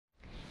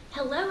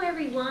Hello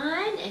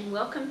everyone, and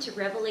welcome to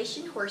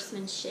Revelation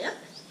Horsemanship.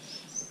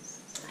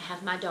 I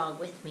have my dog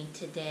with me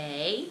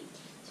today,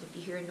 so if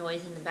you hear a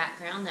noise in the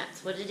background,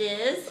 that's what it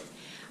is.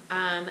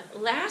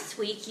 Last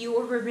week you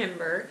will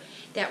remember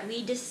that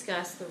we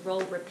discussed the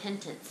role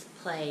repentance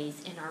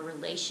plays in our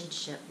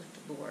relationship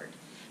with the Lord,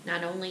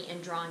 not only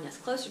in drawing us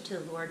closer to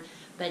the Lord,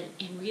 but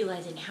in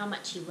realizing how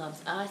much He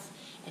loves us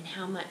and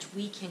how much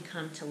we can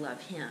come to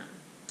love Him.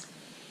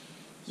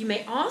 You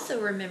may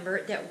also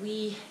remember that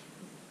we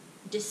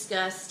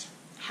discussed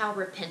how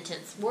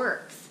repentance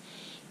works.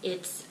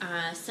 It's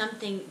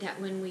something that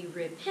when we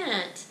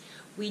repent,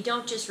 we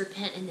don't just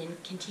repent and then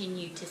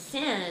continue to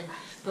sin,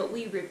 but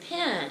we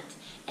repent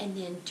and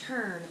then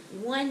turn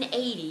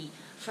 180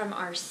 from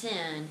our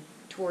sin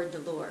toward the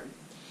Lord.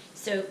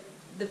 So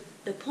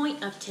the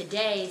point of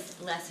today's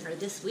lesson, or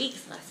this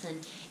week's lesson,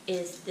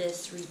 is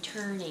this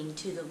returning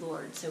to the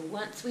Lord. So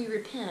once we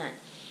repent,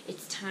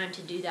 it's time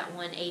to do that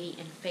 180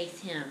 and face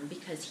Him,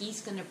 because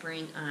He's going to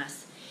bring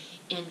us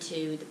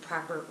into the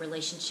proper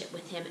relationship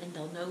with Him, and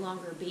there'll no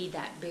longer be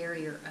that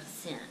barrier of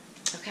sin.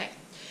 Okay,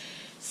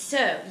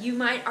 so you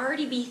might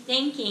already be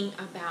thinking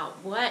about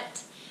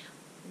what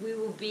we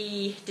will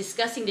be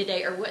discussing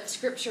today, or what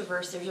scripture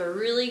verse. There's a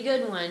really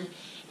good one,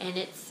 and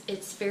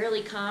it's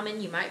fairly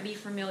common. You might be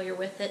familiar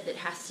with it, that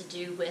has to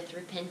do with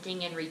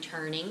repenting and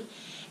returning,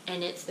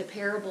 and it's the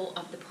parable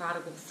of the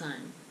prodigal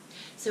son.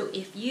 So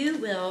if you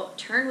will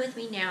turn with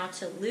me now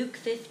to Luke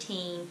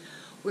 15.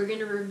 We're going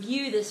to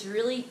review this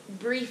really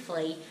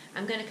briefly.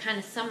 I'm going to kind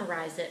of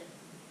summarize it,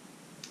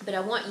 but I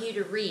want you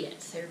to read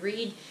it. So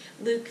read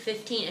Luke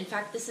 15. In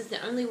fact, this is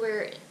the only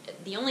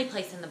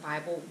place in the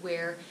Bible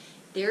where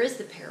there is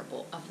the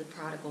parable of the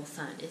prodigal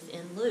son is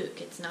in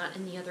Luke. It's not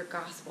in the other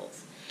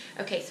Gospels.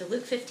 Okay, so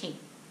Luke 15.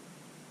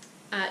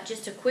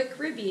 Just a quick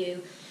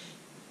review.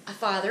 A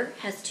father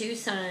has two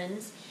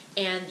sons,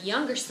 and the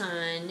younger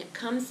son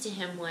comes to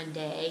him one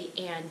day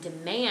and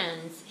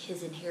demands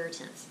his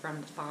inheritance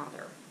from the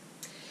father.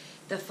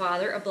 The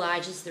father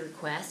obliges the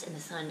request, and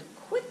the son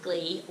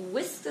quickly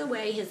whisks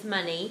away his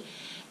money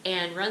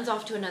and runs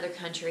off to another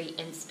country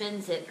and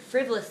spends it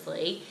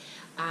frivolously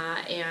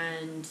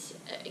and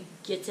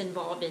gets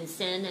involved in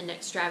sin and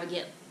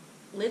extravagant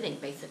living,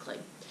 basically.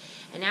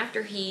 And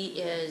after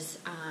he has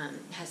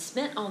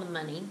spent all the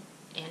money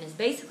and is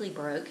basically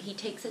broke, he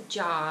takes a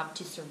job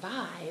to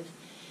survive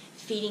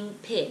feeding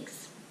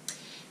pigs.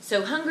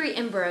 So hungry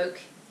and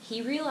broke,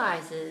 he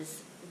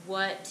realizes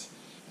what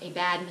a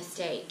bad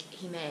mistake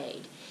he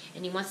made,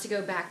 and he wants to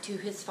go back to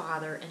his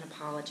father and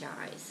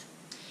apologize.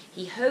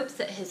 He hopes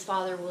that his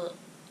father will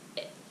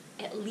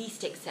at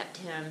least accept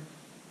him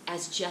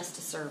as just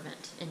a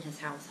servant in his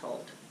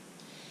household.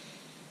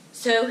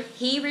 So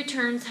he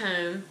returns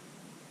home,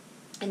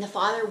 and the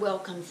father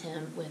welcomes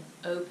him with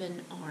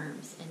open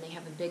arms, and they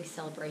have a big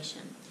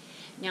celebration.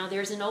 Now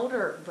there's an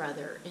older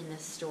brother in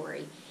this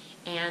story,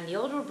 and the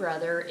older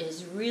brother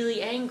is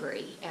really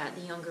angry at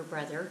the younger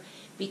brother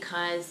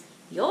because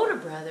the older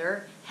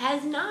brother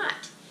has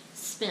not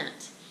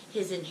spent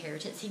his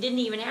inheritance. He didn't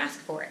even ask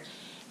for it.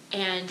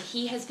 And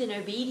he has been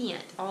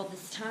obedient all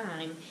this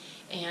time,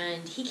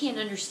 and he can't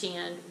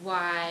understand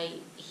why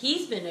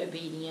he's been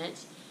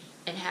obedient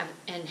and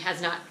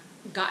has not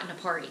gotten a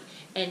party.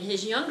 And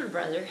his younger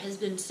brother has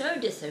been so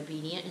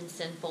disobedient and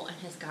sinful and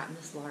has gotten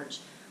this large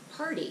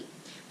party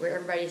where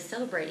everybody is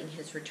celebrating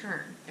his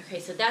return.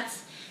 Okay, so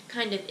that's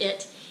kind of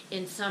it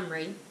in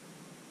summary.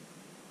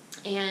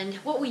 And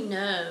what we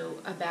know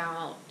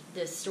about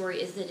this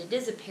story is that it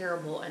is a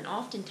parable, and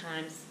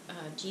oftentimes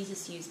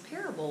Jesus used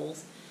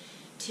parables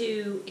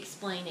to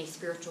explain a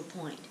spiritual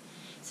point.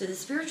 So the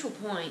spiritual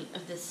point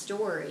of this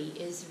story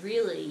is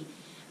really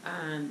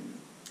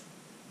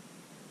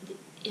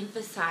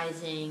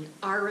emphasizing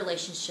our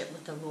relationship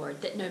with the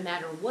Lord, that no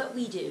matter what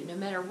we do, no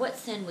matter what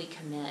sin we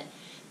commit,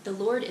 the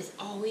Lord is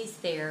always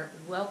there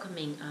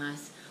welcoming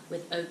us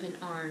with open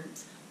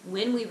arms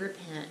when we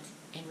repent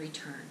and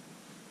return.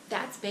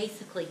 That's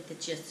basically the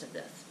gist of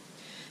this.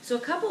 So a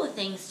couple of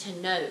things to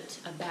note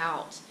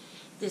about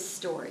this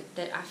story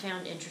that I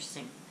found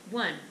interesting.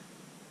 One,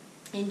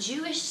 in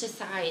Jewish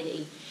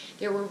society,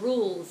 there were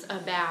rules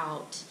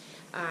about,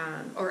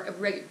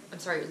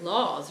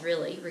 laws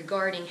really,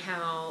 regarding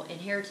how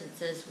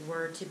inheritances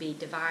were to be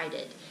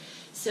divided.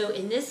 So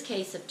in this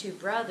case of two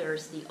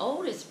brothers, the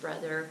oldest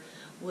brother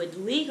would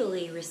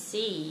legally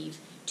receive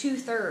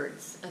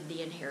 2/3 of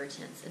the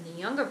inheritance, and the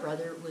younger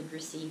brother would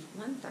receive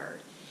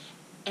 1/3.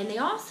 And they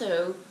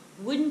also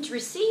wouldn't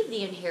receive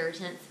the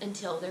inheritance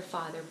until their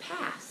father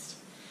passed.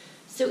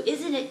 So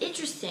isn't it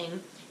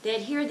interesting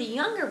that here the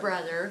younger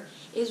brother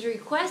is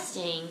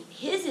requesting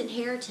his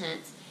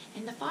inheritance,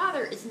 and the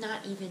father is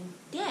not even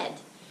dead.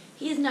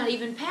 He is not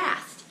even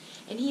passed.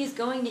 And he is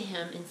going to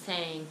him and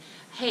saying,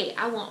 hey,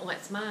 I want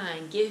what's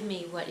mine. Give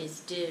me what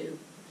is due.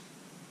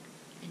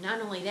 And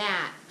not only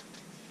that,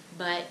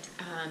 but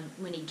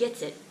when he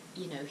gets it,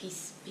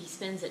 he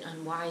spends it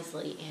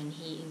unwisely, and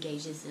he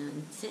engages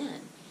in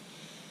sin.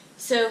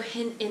 So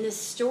in this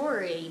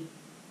story,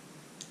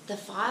 the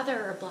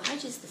father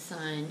obliges the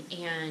son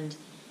and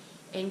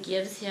and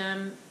gives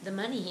him the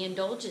money. He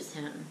indulges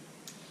him.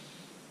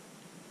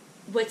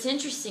 What's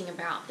interesting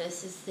about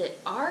this is that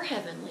our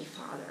Heavenly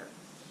Father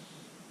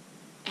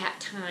at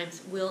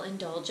times will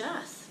indulge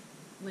us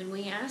when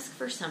we ask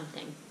for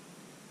something.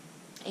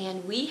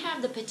 And we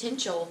have the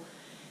potential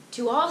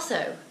to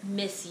also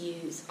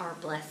misuse our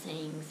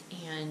blessings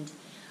and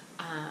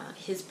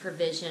His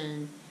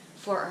provision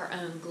for our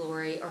own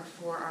glory or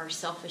for our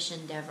selfish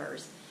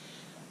endeavors.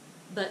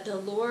 But the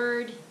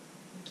Lord,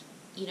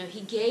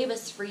 He gave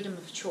us freedom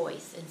of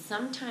choice, and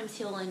sometimes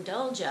He'll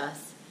indulge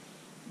us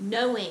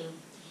knowing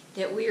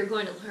that we are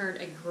going to learn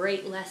a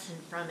great lesson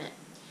from it.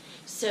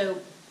 So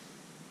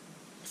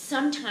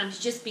sometimes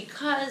just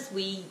because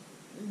we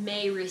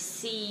may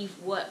receive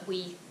what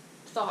we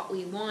thought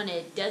we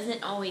wanted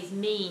doesn't always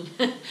mean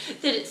that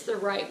it's the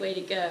right way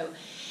to go.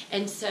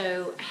 And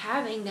so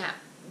having that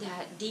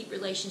deep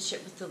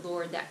relationship with the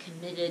Lord, that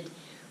committed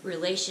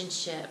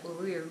relationship where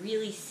we are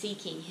really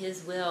seeking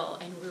His will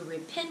and we're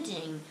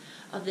repenting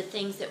of the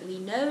things that we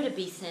know to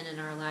be sin in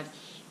our lives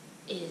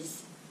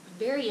is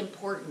very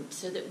important,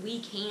 so that we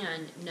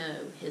can know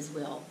His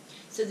will,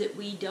 so that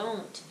we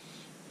don't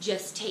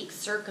just take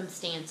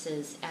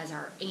circumstances as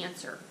our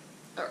answer,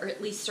 or at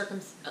least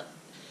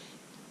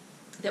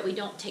that we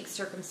don't take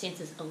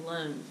circumstances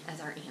alone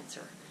as our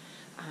answer.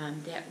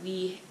 That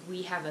we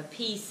have a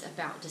peace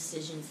about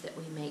decisions that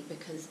we make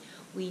because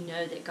we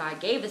know that God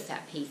gave us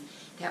that peace,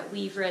 that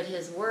we've read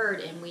His Word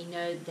and we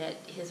know that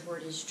His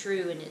Word is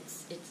true, and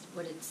it's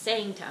what it's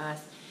saying to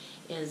us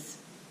is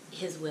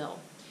His will.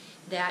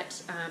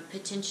 That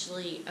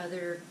potentially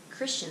other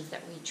Christians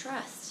that we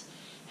trust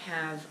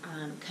have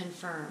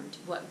confirmed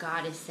what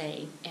God is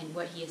saying and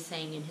what He is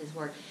saying in His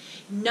Word.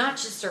 Not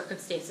just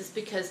circumstances,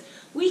 because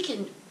we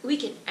can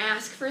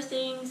ask for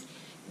things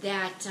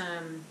that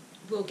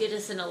will get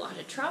us in a lot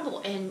of trouble,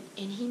 and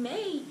He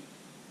may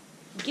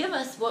give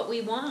us what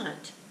we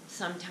want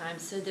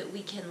sometimes so that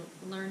we can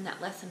learn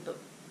that lesson, but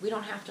we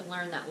don't have to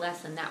learn that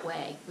lesson that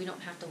way. We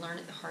don't have to learn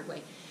it the hard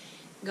way.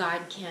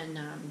 God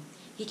can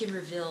He can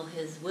reveal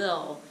His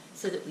will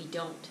so that we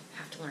don't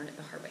have to learn it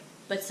the hard way.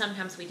 But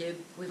sometimes we do.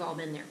 We've all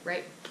been there,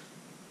 right?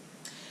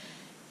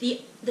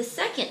 The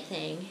second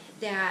thing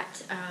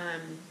that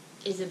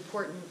is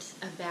important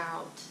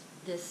about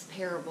this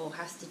parable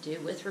has to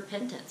do with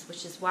repentance,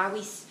 which is why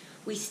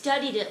we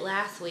studied it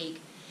last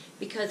week,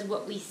 because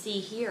what we see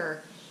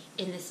here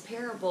in this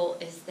parable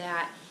is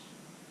that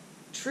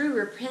true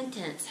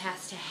repentance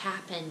has to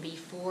happen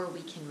before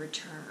we can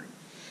return.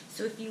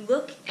 So if you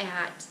look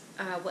at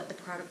what the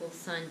prodigal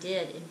son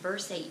did in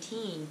verse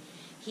 18,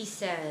 he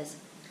says,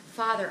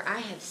 "Father, I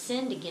have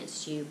sinned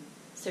against you."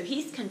 So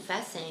he's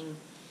confessing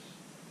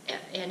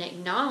and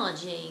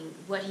acknowledging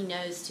what he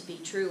knows to be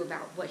true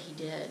about what he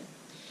did.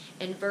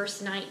 In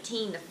verse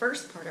 19, the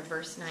first part of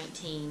verse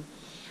 19,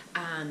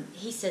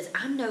 he says,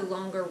 "I'm no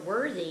longer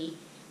worthy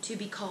to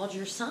be called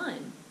your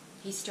son."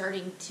 He's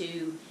starting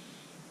to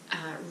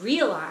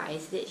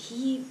realize that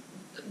he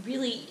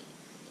really,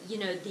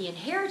 the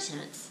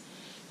inheritance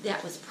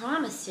that was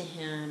promised to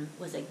him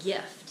was a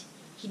gift.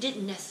 He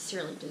didn't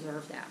necessarily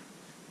deserve that.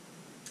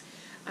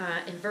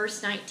 In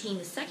verse 19,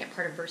 the second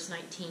part of verse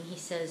 19, he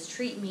says,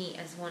 "Treat me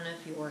as one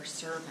of your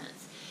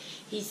servants."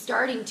 He's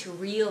starting to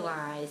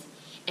realize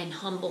and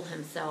humble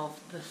himself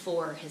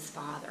before his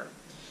Father.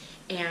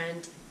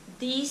 And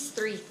these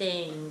three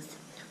things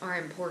are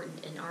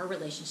important in our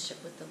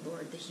relationship with the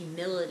Lord: the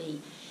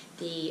humility,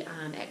 the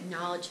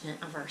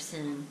acknowledgement of our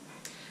sin.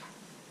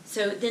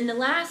 So then the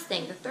last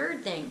thing, the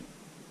third thing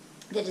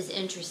that is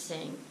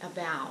interesting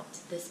about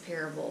this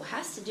parable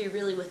has to do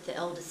really with the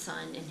eldest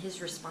son and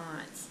his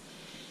response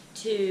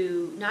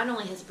to not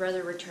only his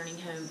brother returning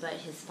home, but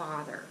his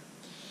father.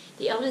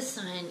 The eldest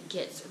son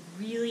gets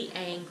really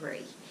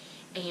angry,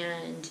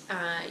 and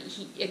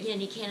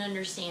he can't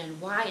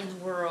understand why in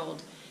the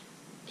world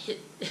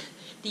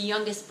the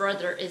youngest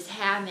brother is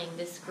having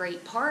this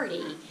great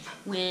party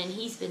when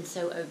he's been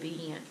so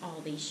obedient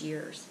all these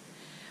years.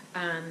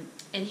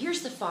 And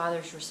here's the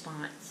father's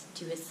response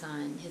to his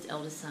son, his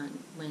eldest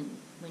son, when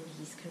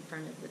he's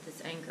confronted with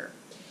this anger.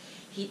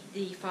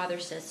 The father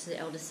says to the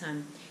eldest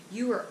son,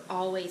 "You are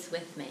always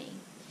with me."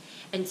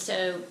 And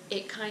so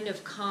it kind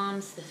of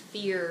calms the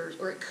fears,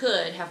 or it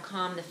could have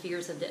calmed the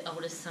fears of the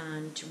eldest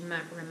son, to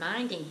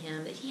reminding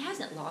him that he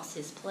hasn't lost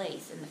his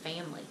place in the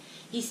family.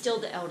 He's still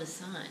the eldest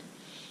son.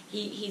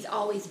 He's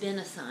always been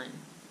a son.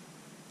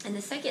 And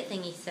the second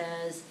thing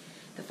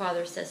the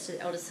father says to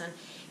the eldest son,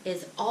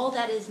 is all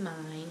that is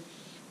mine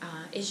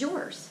is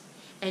yours.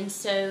 And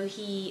so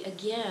he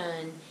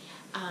again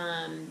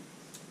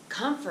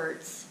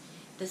comforts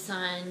the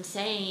son,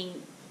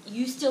 saying,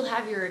 "You still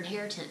have your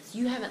inheritance.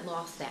 You haven't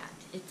lost that.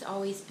 It's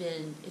always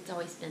been there. It's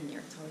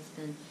always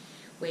been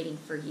waiting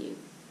for you."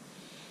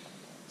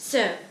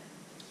 So,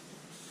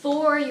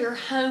 for your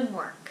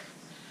homework,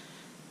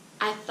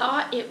 I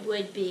thought it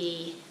would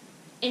be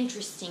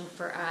interesting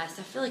for us.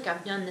 I feel like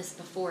I've done this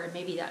before, and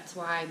maybe that's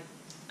why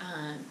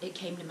it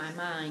came to my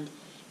mind.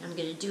 And I'm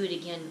going to do it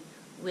again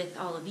with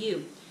all of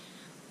you.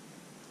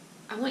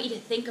 I want you to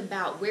think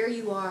about where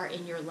you are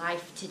in your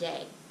life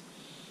today.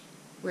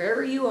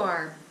 Wherever you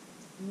are,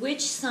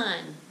 which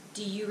son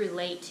do you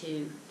relate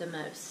to the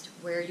most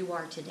where you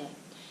are today?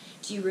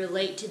 Do you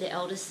relate to the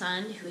eldest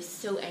son who is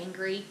so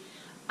angry,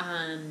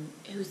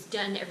 who's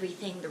done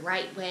everything the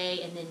right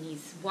way, and then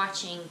he's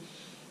watching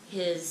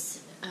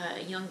his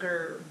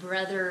younger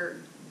brother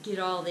get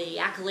all the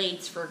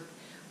accolades for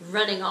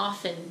running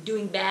off and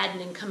doing bad and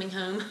then coming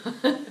home?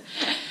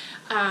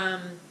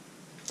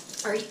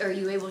 Are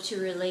you able to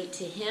relate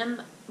to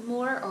him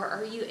more, or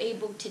are you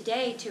able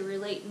today to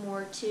relate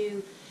more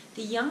to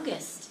the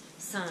youngest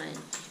son?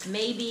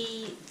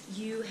 Maybe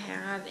you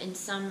have in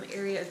some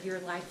area of your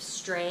life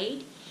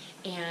strayed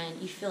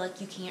and you feel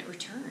like you can't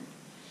return.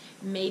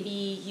 Maybe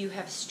you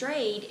have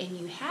strayed and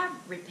you have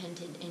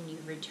repented and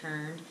you've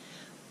returned,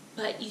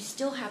 but you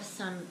still have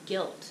some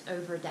guilt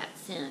over that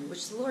sin,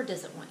 which the Lord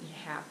doesn't want you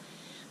to have.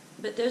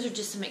 But those are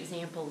just some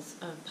examples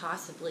of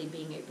possibly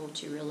being able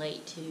to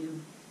relate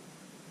to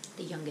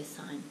the youngest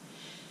son.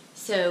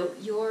 So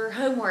your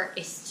homework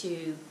is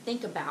to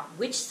think about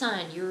which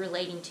son you're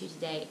relating to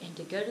today and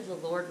to go to the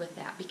Lord with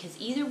that, because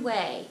either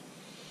way,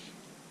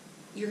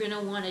 you're going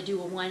to want to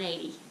do a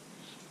 180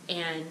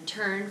 and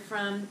turn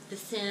from the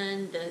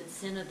sin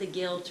of the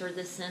guilt, or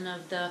the sin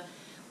of the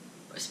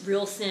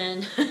real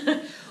sin,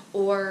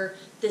 or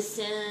the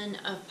sin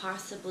of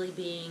possibly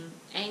being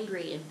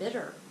angry and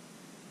bitter.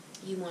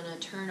 You want to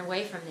turn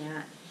away from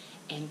that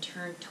and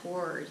turn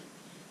toward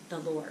the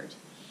Lord.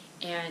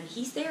 And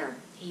He's there.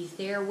 He's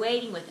there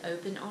waiting with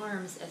open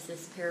arms, as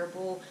this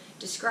parable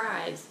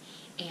describes.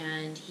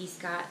 And He's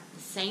got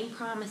the same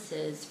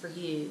promises for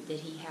you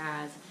that He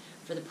has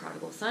for the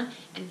prodigal son,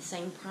 and the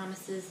same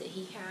promises that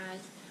He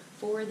has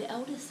for the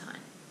eldest son.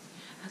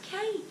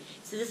 Okay,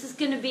 so this is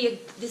going to be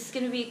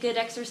a good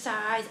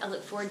exercise. I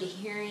look forward to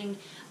hearing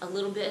a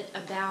little bit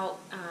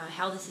about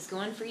how this is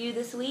going for you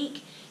this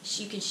week.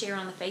 You can share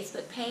on the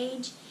Facebook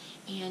page,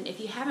 and if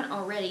you haven't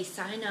already,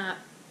 sign up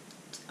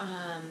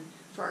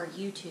for our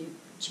YouTube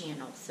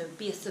channel. So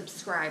be a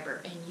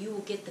subscriber, and you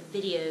will get the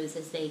videos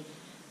as they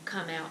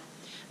come out.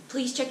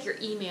 Please check your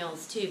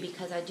emails too,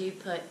 because I do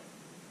put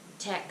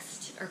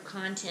text or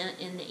content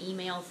in the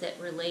emails that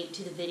relate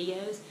to the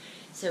videos.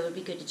 So it would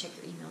be good to check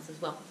your emails as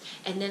well.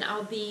 And then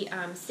I'll be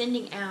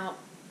sending out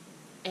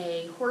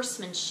a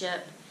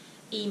horsemanship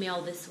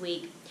email this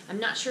week. I'm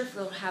not sure if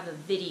it'll have a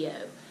video.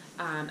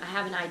 I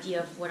have an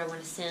idea of what I want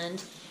to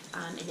send,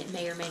 and it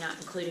may or may not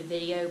include a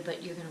video,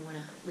 but you're going to want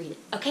to read it.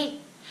 Okay,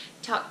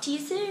 talk to you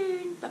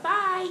soon.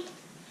 Bye-bye.